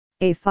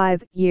A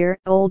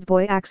 5-year-old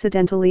boy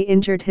accidentally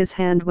injured his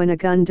hand when a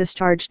gun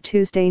discharged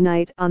Tuesday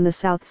night on the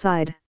south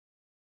side.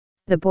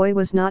 The boy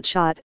was not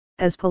shot,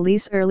 as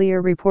police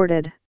earlier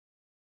reported.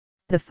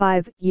 The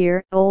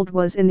 5-year-old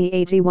was in the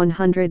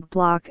 8100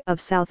 block of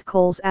South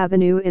Coles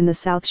Avenue in the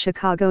South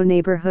Chicago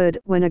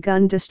neighborhood when a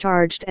gun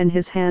discharged and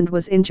his hand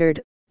was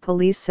injured,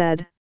 police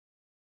said.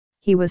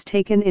 He was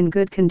taken in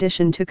good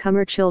condition to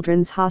Cummer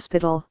Children's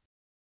Hospital.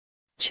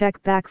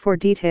 Check back for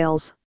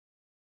details.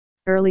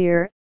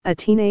 Earlier, a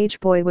teenage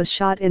boy was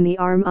shot in the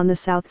arm on the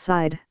south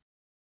side.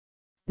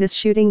 This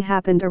shooting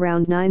happened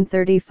around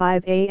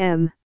 9:35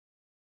 a.m.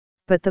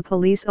 But the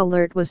police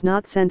alert was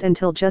not sent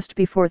until just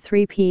before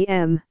 3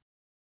 p.m.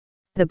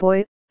 The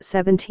boy,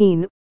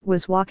 17,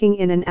 was walking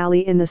in an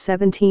alley in the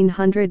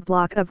 1700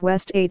 block of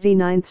West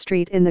 89th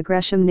Street in the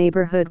Gresham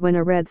neighborhood when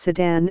a red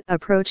sedan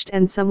approached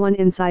and someone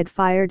inside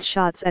fired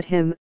shots at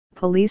him,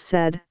 police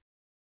said.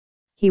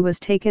 He was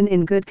taken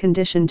in good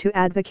condition to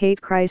Advocate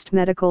Christ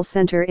Medical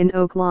Center in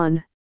Oak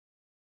Lawn.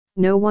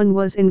 No one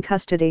was in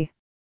custody.